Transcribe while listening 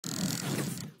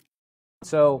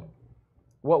So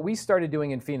what we started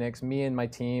doing in Phoenix, me and my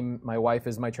team, my wife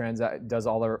is my does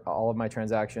all of my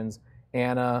transactions.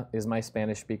 Anna is my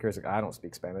Spanish speaker. I don't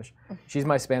speak Spanish. She's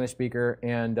my Spanish speaker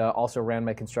and also ran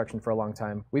my construction for a long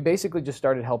time. We basically just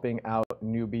started helping out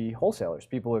newbie wholesalers,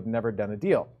 people who have never done a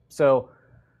deal. So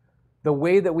the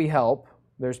way that we help,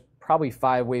 there's probably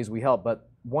 5 ways we help, but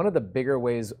one of the bigger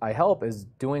ways I help is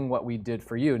doing what we did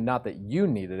for you. Not that you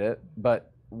needed it,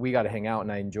 but we got to hang out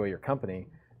and I enjoy your company.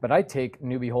 But I take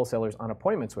newbie wholesalers on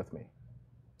appointments with me.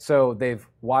 So they've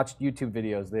watched YouTube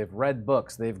videos, they've read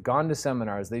books, they've gone to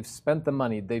seminars, they've spent the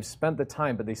money, they've spent the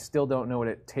time, but they still don't know what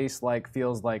it tastes like,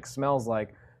 feels like, smells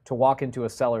like to walk into a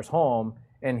seller's home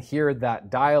and hear that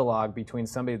dialogue between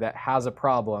somebody that has a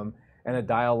problem and a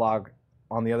dialogue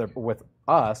on the other with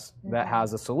us that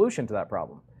has a solution to that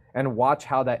problem. And watch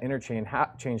how that interchange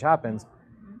change happens.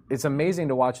 It's amazing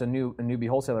to watch a newbie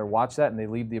wholesaler watch that and they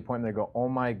leave the appointment, they go, oh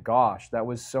my gosh, that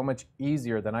was so much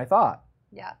easier than I thought.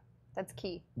 Yeah. That's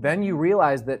key. Then you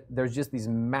realize that there's just these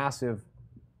massive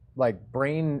like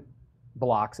brain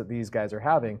blocks that these guys are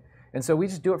having. And so we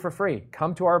just do it for free.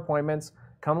 Come to our appointments,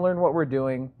 come learn what we're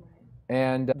doing,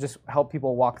 and just help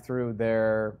people walk through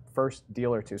their first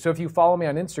deal or two. So if you follow me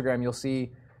on Instagram, you'll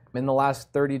see in the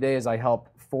last 30 days, I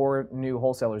helped 4 new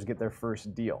wholesalers get their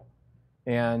first deal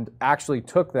and actually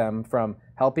took them from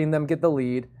helping them get the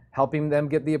lead, helping them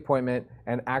get the appointment,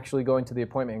 and actually going to the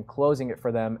appointment and closing it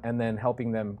for them, and then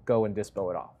helping them go and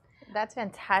dispo it off. That's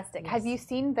fantastic. Yes. Have you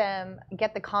seen them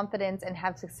get the confidence and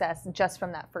have success just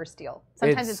from that first deal?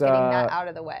 Sometimes it's getting that out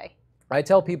of the way. I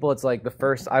tell people it's like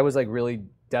I was like really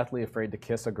deathly afraid to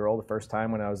kiss a girl the first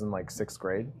time when I was in like 6th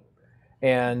grade.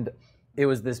 And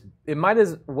it might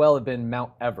as well have been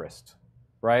Mount Everest,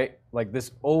 right? Like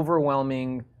this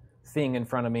overwhelming thing in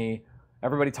front of me.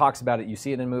 Everybody talks about it. You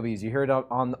see it in movies. You hear it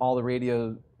on all the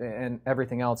radio and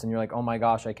everything else, and you're like, oh my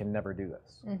gosh, I can never do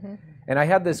this. Mm-hmm. And I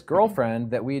had this girlfriend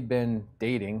that we'd been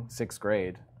dating, 6th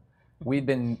grade. We'd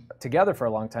been together for a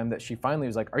long time that she finally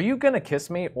was like, are you going to kiss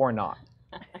me or not?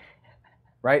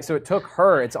 Right? So it took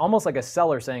her, it's almost like a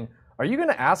seller saying, are you going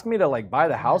to ask me to like buy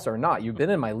the house or not? You've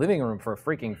been in my living room for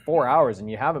freaking 4 hours and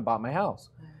you haven't bought my house.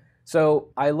 So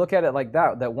I look at it like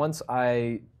that once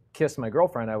I kissed my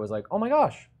girlfriend, I was like, oh my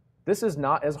gosh, this is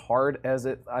not as hard as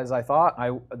I thought.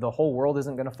 The whole world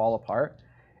isn't going to fall apart.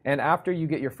 And after you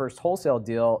get your first wholesale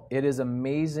deal, it is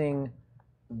amazing.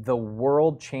 The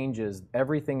world changes.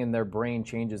 Everything in their brain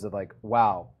changes of like,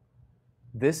 wow,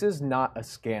 this is not a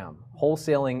scam.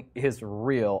 Wholesaling is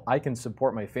real. I can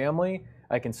support my family.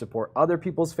 I can support other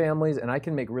people's families. And I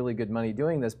can make really good money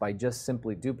doing this by just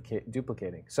simply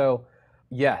duplicating. So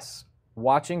yes,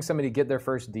 watching somebody get their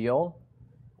first deal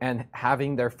and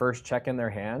having their first check in their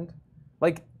hand,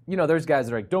 like, you know, there's guys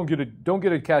that are like, don't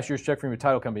get a cashier's check from your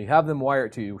title company. Have them wire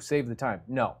it to you. Save the time.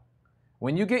 No.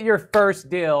 When you get your first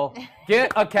deal,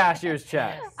 get a cashier's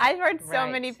check. I've heard so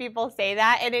many people say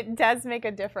that, and it does make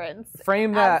a difference.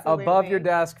 Frame that above your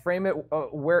desk. Frame it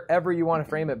wherever you want to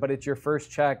frame it, but it's your first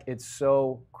check. It's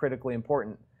so critically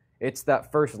important. It's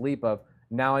that first leap of,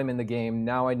 now I'm in the game.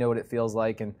 Now I know what it feels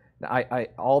like. And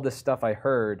all this stuff I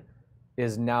heard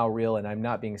is now real, and I'm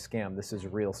not being scammed. This is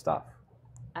real stuff.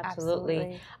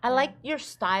 Absolutely. I like your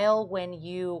style when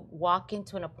you walk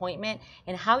into an appointment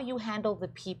and how you handle the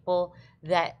people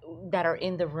that are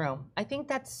in the room. I think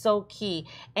that's so key.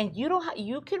 And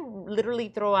you can literally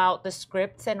throw out the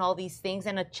scripts and all these things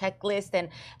and a checklist and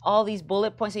all these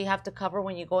bullet points that you have to cover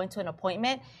when you go into an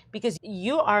appointment, because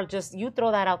you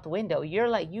throw that out the window. You're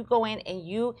like, you go in and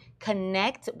you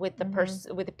connect with the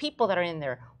person, with the people that are in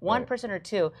there, one person or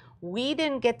two. We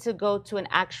didn't get to go to an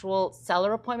actual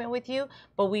seller appointment with you,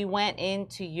 but we went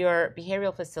into your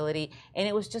behavioral facility, and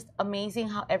it was just amazing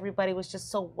how everybody was just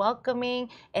so welcoming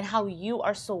and how you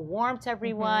are so warm to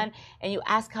everyone. And you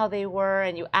ask how they were,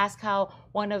 and you ask how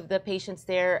one of the patients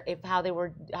there, how they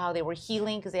were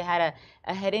healing because they had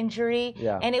a head injury.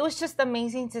 And it was just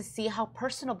amazing to see how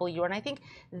personable you are. And I think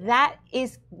that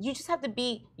is, you just have to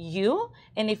be you.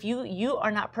 And if you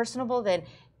are not personable, then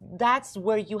that's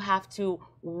where you have to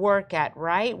work at,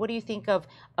 right? What do you think of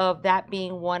that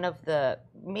being one of the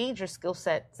major skill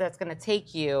sets that's going to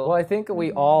take you? Well, I think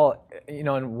we all, you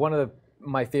know, and one of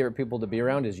my favorite people to be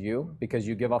around is you, because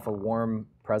you give off a warm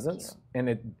presence,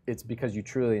 and it's because you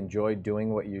truly enjoy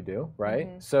doing what you do, right?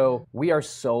 So we are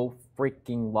so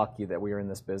freaking lucky that we are in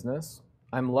this business.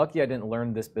 I'm lucky I didn't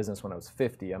learn this business when I was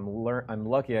 50. I'm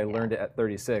lucky I learned it at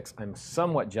 36. I'm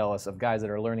somewhat jealous of guys that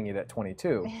are learning it at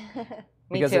 22.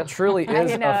 Because it truly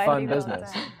is a fun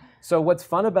business. So what's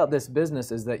fun about this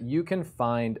business is that you can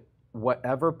find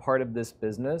whatever part of this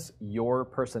business your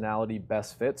personality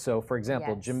best fits. So for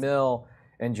example, Jamil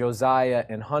And Josiah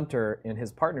and Hunter and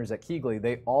his partners at Keegley,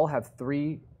 they all have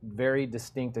 3 very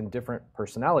distinct and different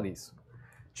personalities.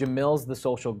 Jamil's the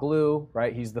social glue,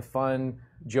 right? He's the fun,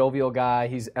 jovial guy.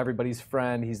 He's everybody's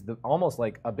friend. He's almost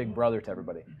like a big brother to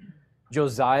everybody.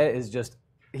 Josiah is just,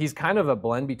 he's kind of a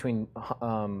blend between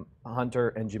Hunter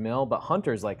and Jamil, but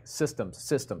Hunter's like systems,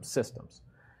 systems, systems.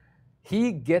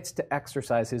 He gets to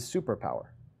exercise his superpower,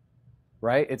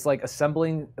 right? It's like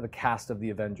assembling the cast of the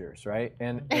Avengers, right?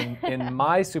 And in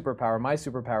my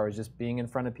superpower is just being in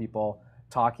front of people,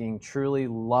 talking, truly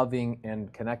loving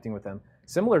and connecting with them.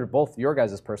 Similar to both your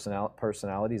guys'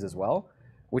 personalities as well,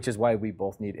 which is why we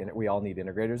all need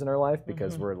integrators in our life,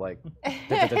 because we're like,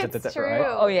 It's true.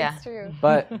 right? Oh, yeah. It's true.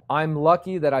 But I'm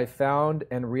lucky that I found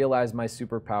and realized my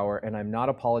superpower, and I'm not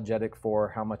apologetic for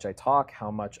how much I talk,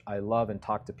 how much I love and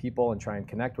talk to people and try and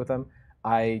connect with them.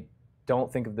 I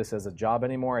don't think of this as a job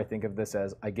anymore. I think of this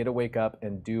as I get to wake up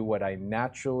and do what I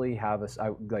naturally have.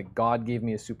 Like God gave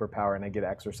me a superpower, and I get to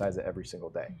exercise it every single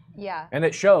day. Yeah. And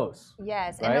it shows.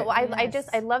 Yes, right? and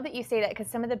I love that you say that, because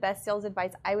some of the best sales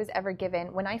advice I was ever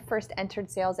given when I first entered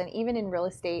sales, and even in real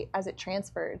estate as it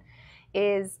transferred,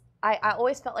 is I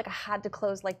always felt like I had to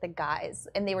close like the guys,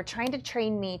 and they were trying to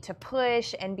train me to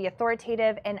push and be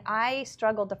authoritative, and I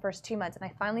struggled the first 2 months, and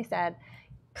I finally said,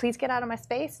 please get out of my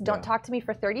space. Don't talk to me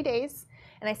for 30 days.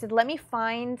 And I said, let me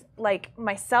find like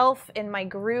myself and my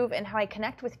groove and how I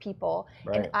connect with people.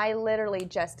 Right. And I literally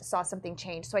just saw something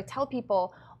change. So I tell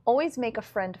people, always make a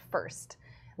friend first.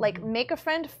 Like make a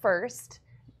friend first.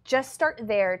 Just start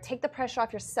there. Take the pressure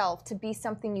off yourself to be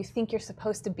something you think you're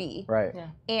supposed to be. Right. Yeah.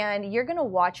 And you're going to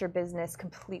watch your business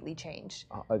completely change.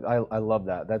 I love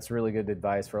that. That's really good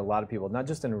advice for a lot of people, not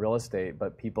just in real estate,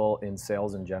 but people in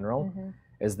sales in general,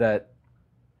 is that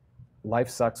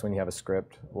life sucks when you have a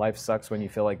script. Life sucks when you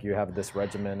feel like you have this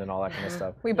regimen and all that kind of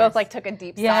stuff. We both like took a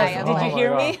deep sigh. Yeah, did you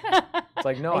hear me? It's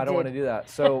like, no, I don't want to do that.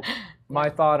 So my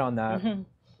thought on that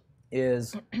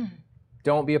is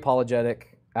don't be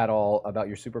apologetic at all about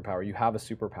your superpower. You have a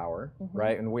superpower,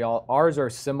 right? And ours are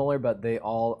similar, but they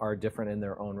all are different in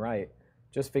their own right.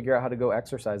 Just figure out how to go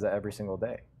exercise that every single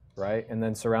day, right? And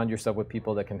then surround yourself with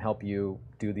people that can help you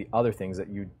do the other things that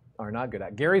you are not good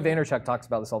at. Gary Vaynerchuk talks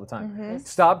about this all the time.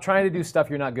 Stop trying to do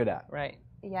stuff you're not good at. Right.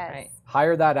 Yes. Right.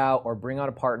 Hire that out, or bring on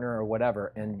a partner or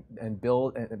whatever, and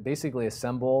build and basically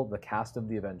assemble the cast of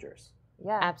the Avengers.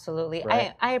 Yeah. Absolutely.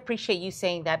 Right. I appreciate you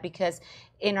saying that, because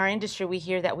in our industry we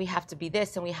hear that we have to be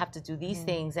this and we have to do these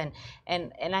things, and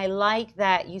I like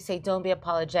that you say don't be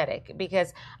apologetic,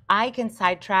 because I can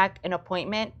sidetrack an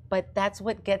appointment, but that's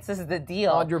what gets us the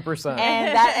deal. 100%.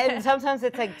 And sometimes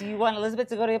it's like, do you want Elizabeth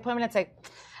to go to the appointment? It's like,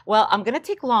 well, I'm gonna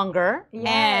take longer,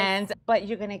 but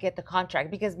you're gonna get the contract,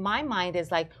 because my mind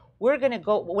is like, we're gonna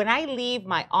go, when I leave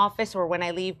my office or when I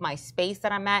leave my space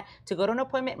that I'm at to go to an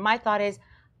appointment, my thought is,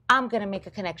 I'm gonna make a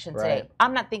connection today.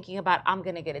 I'm not thinking about I'm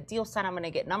gonna get a deal signed, I'm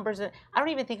gonna get numbers. I don't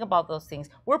even think about those things.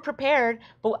 We're prepared,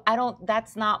 but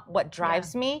that's not what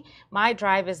drives me. My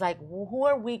drive is like, who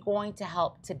are we going to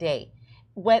help today?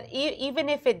 Even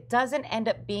if it doesn't end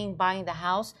up being buying the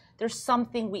house, there's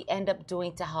something we end up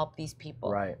doing to help these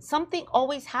people. Right. Something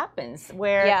always happens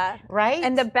where, right?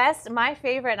 And my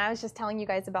favorite, and I was just telling you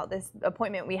guys about this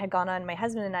appointment we had gone on, my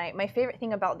husband and I, my favorite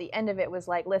thing about the end of it was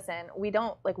like, listen, we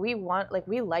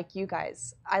like you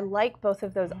guys. I like both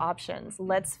of those options.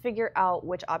 Let's figure out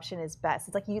which option is best.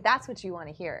 It's like, that's what you want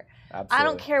to hear. Absolutely. I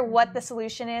don't care what the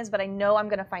solution is, but I know I'm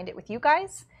going to find it with you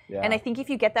guys. Yeah. And I think if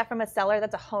you get that from a seller,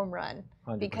 that's a home run.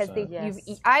 100%. Because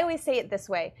I always say it this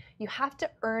way, you have to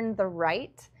earn the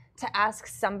right to ask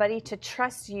somebody to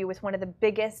trust you with one of the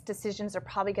biggest decisions they're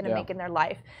probably going to make in their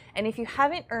life. And if you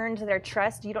haven't earned their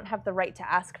trust, you don't have the right to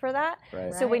ask for that.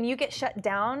 Right. So when you get shut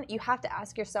down, you have to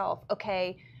ask yourself,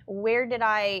 okay, where did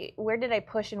I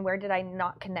push and where did I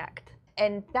not connect?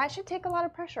 And that should take a lot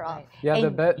of pressure off. Yeah,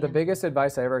 the biggest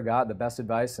advice I ever got, the best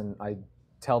advice, and I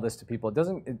tell this to people,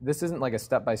 this isn't like a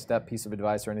step-by-step piece of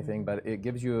advice or anything, but it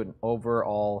gives you an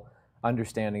overall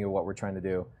understanding of what we're trying to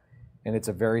do. And it's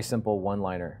a very simple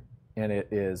one-liner. And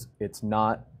it's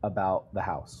not about the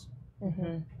house.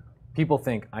 People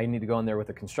think, I need to go in there with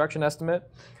a construction estimate.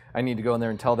 I need to go in there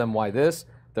and tell them why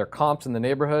their comps in the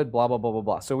neighborhood, blah, blah, blah, blah,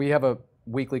 blah. So we have a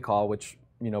weekly call, which,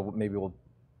 maybe we'll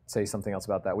say something else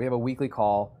about that. We have a weekly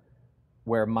call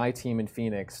where my team in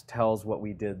Phoenix tells what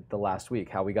we did the last week,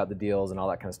 how we got the deals and all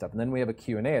that kind of stuff. And then we have a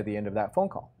Q&A at the end of that phone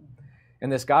call.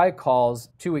 And this guy calls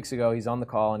 2 weeks ago, he's on the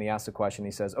call and he asks a question.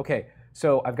 He says, okay,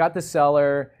 so I've got this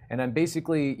seller and I'm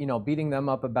basically, beating them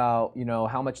up about,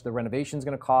 how much the renovation's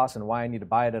gonna cost and why I need to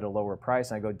buy it at a lower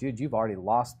price. And I go, dude, you've already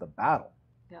lost the battle.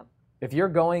 Yep. If you're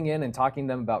going in and talking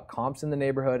to them about comps in the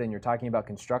neighborhood and you're talking about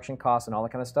construction costs and all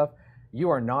that kind of stuff, you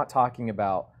are not talking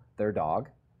about their dog.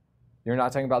 You're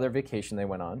not talking about their vacation they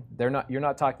went on. You're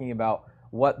not talking about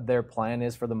what their plan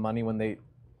is for the money when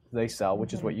they sell,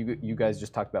 which is what you guys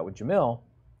just talked about with Jamil.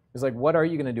 It's like, what are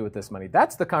you going to do with this money?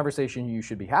 That's the conversation you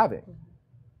should be having.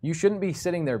 You shouldn't be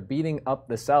sitting there beating up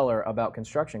the seller about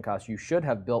construction costs. You should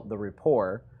have built the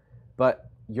rapport, but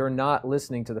you're not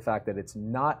listening to the fact that it's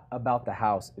not about the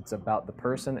house. It's about the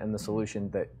person and the solution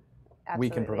that we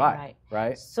can provide,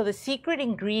 right? So the secret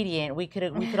ingredient, we could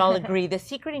all agree, the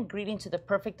secret ingredient to the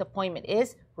perfect appointment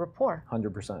is rapport.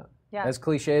 100%. Yeah. As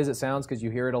cliche as it sounds, because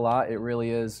you hear it a lot, it really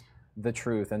is the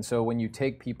truth. And so when you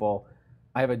take people,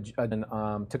 I have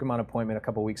took him on an appointment a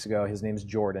couple weeks ago. His name's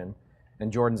Jordan,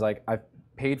 and Jordan's like, I've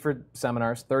paid for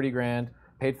seminars, 30 grand,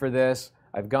 paid for this.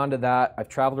 I've gone to that. I've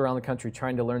traveled around the country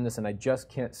trying to learn this, and I just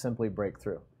can't simply break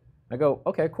through. I go,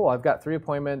 okay, cool. I've got 3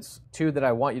 appointments, 2 that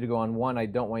I want you to go on, 1 I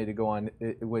don't want you to go on.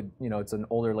 It would, it's an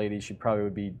older lady. She probably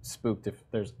would be spooked if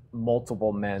there's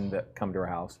multiple men that come to her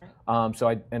house. So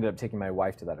I ended up taking my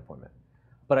wife to that appointment.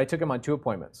 But I took him on 2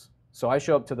 appointments. So I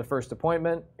show up to the first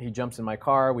appointment. He jumps in my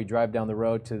car. We drive down the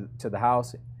road to the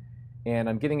house. And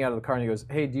I'm getting out of the car, and he goes,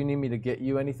 hey, do you need me to get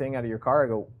you anything out of your car? I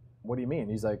go, what do you mean?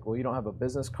 He's like, well, you don't have a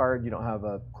business card. You don't have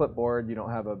a clipboard. You don't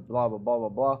have a blah, blah, blah, blah,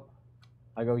 blah.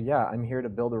 I go, yeah, I'm here to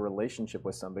build a relationship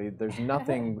with somebody. There's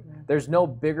nothing, there's no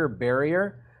bigger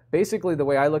barrier. Basically, the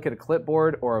way I look at a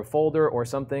clipboard or a folder or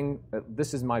something,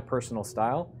 this is my personal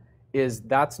style, is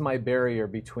that's my barrier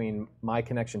between my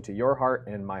connection to your heart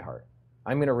and my heart.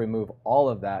 I'm going to remove all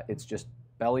of that. It's just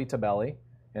belly to belly,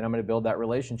 and I'm going to build that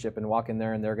relationship and walk in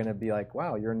there, and they're going to be like,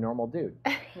 wow, you're a normal dude.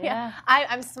 Yeah.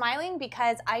 I'm smiling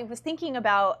because I was thinking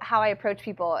about how I approach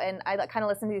people, and I kind of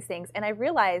listen to these things, and I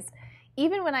realized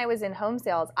even when I was in home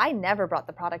sales, I never brought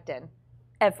the product in,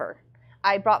 ever.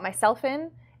 I brought myself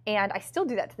in, and I still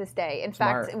do that to this day. In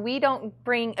fact, we don't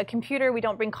bring a computer, we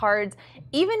don't bring cards.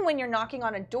 Even when you're knocking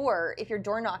on a door, if you're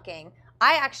door knocking,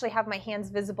 I actually have my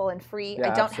hands visible and free.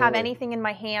 Yeah, I don't have anything in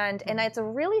my hand, and it's a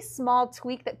really small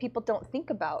tweak that people don't think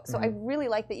about. So I really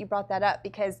like that you brought that up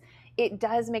because it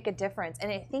does make a difference,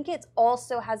 and I think it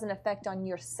also has an effect on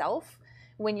yourself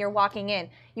when you're walking in.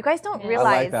 You guys don't realize.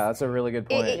 I like that. That's a really good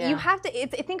point. You have to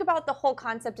think about the whole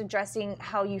concept of dressing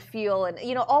how you feel,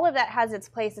 and all of that has its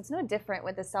place. It's no different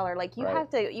with the seller. Like you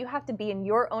have to be in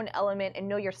your own element and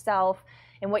know yourself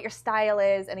and what your style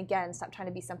is, and again, stop trying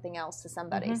to be something else to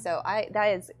somebody. So that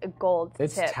is a gold tip.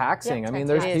 It's taxing. Yep, I mean,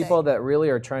 there's people that really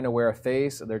are trying to wear a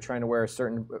face. They're trying to wear a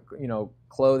certain,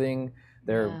 clothing.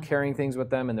 They're carrying things with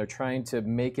them, and they're trying to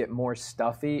make it more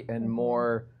stuffy and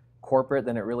more corporate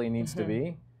than it really needs to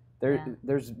be.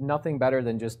 There's nothing better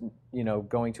than just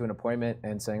going to an appointment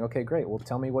and saying, okay, great, well,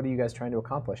 tell me, what are you guys trying to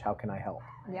accomplish? How can I help?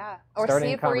 Yeah, or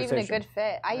see if we're even a good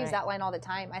fit. I use that line all the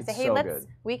time. I say, hey,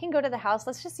 we can go to the house.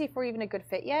 Let's just see if we're even a good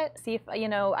fit yet. See if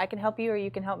I can help you or you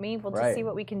can help me. We'll just see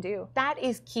what we can do. That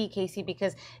is key, Casey,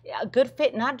 because a good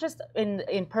fit, not just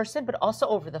in person, but also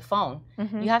over the phone.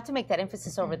 You have to make that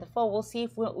emphasis over the phone. We'll see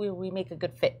if we make a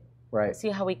good fit. Right. See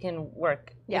how we can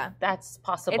work. Yeah. If that's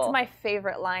possible. It's my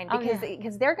favorite line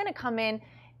because they're going to come in.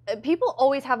 People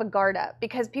always have a guard up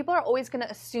because people are always going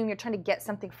to assume you're trying to get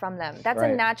something from them. That's a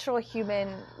natural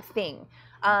human thing.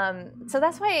 So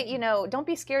that's why, don't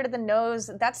be scared of the no's.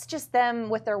 That's just them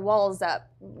with their walls up.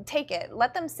 Take it.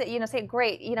 Let them say, say,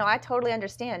 great, I totally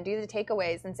understand. Do the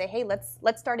takeaways and say, hey,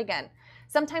 let's start again.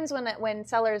 Sometimes when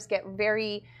sellers get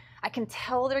I can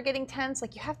tell they're getting tense.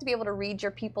 Like, you have to be able to read your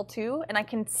people too, and I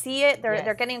can see it.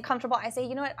 They're getting uncomfortable. I say,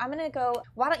 you know what? I'm gonna go.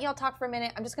 Why don't y'all talk for a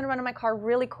minute? I'm just gonna run in my car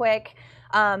really quick.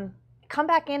 Come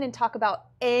back in and talk about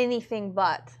anything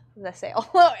but the sale,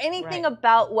 anything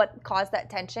about what caused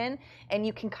that tension, and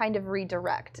you can kind of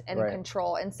redirect and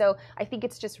control. And so I think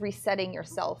it's just resetting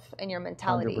yourself and your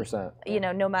mentality.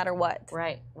 100%. No matter what.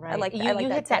 Right. I like you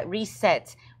that hit that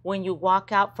reset when you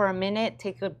walk out for a minute,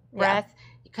 take a breath.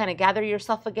 Kind of gather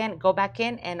yourself again, go back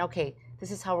in, and okay,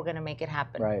 this is how we're going to make it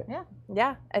happen. Right.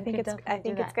 Yeah. I think it's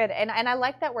good, and I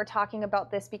like that we're talking about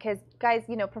this because, guys,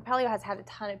 Propelio has had a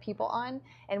ton of people on,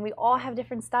 and we all have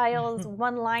different styles,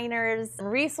 one-liners,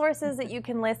 resources that you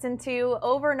can listen to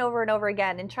over and over and over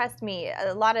again. And trust me,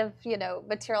 a lot of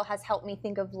material has helped me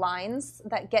think of lines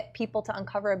that get people to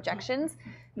uncover objections.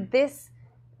 This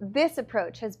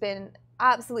approach has been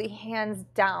absolutely hands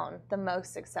down the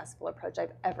most successful approach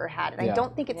I've ever had, and I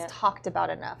don't think it's talked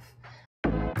about enough.